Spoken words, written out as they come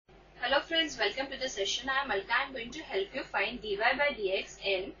friends, welcome to the session. I am Alka. I am going to help you find dy by dx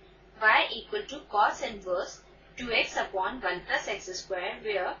in y equal to cos inverse 2x upon 1 plus x square,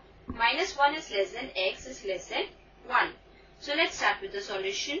 where minus 1 is less than x is less than 1. So let's start with the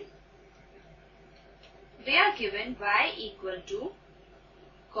solution. We are given y equal to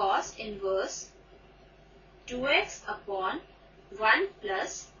cos inverse 2x upon 1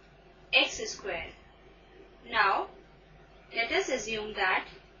 plus x square. Now let us assume that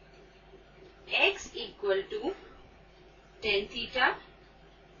x equal to tan theta.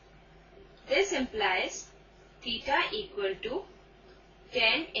 This implies theta equal to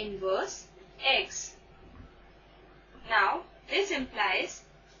tan inverse x. Now this implies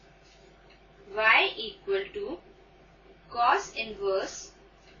y equal to cos inverse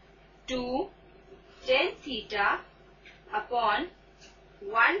 2 tan theta upon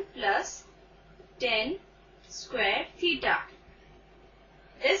 1 plus tan square theta.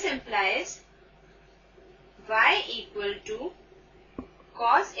 This implies y equal to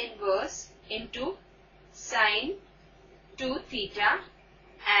cos inverse into sin 2 theta,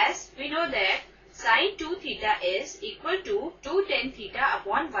 as we know that sin 2 theta is equal to 2 tan theta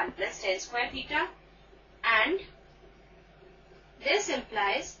upon 1 plus tan square theta, and this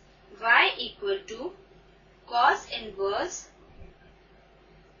implies y equal to cos inverse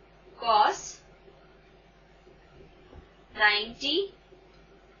cos 90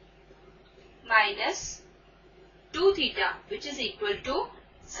 minus 2 theta, which is equal to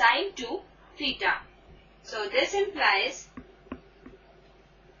sin 2 theta. So this implies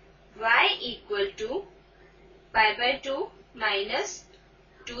y equal to pi by 2 minus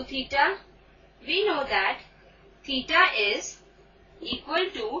 2 theta. We know that theta is equal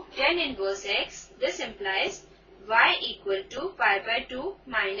to tan inverse x. This implies y equal to pi by 2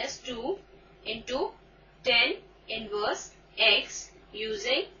 minus 2 into tan inverse x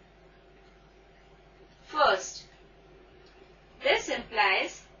using first. This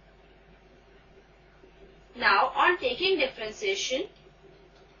implies, now on taking differentiation,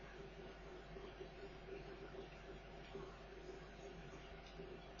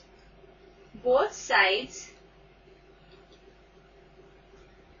 both sides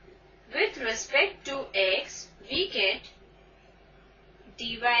with respect to x, we get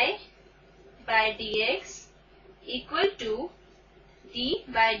dy by dx equal to d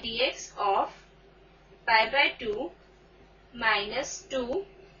by dx of pi by 2 minus 2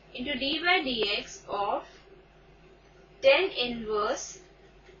 into d by dx of tan inverse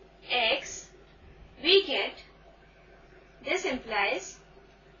x. We get, this implies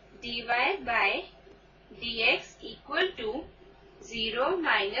dy by dx equal to 0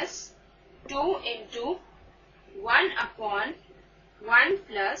 minus 2 into 1 upon 1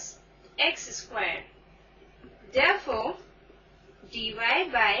 plus x square. Therefore, dy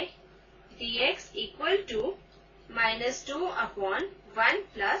by dx equal to minus 2 upon 1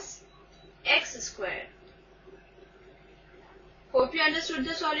 plus x square. Hope you understood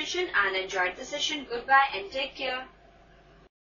the solution and enjoyed the session. Goodbye and take care.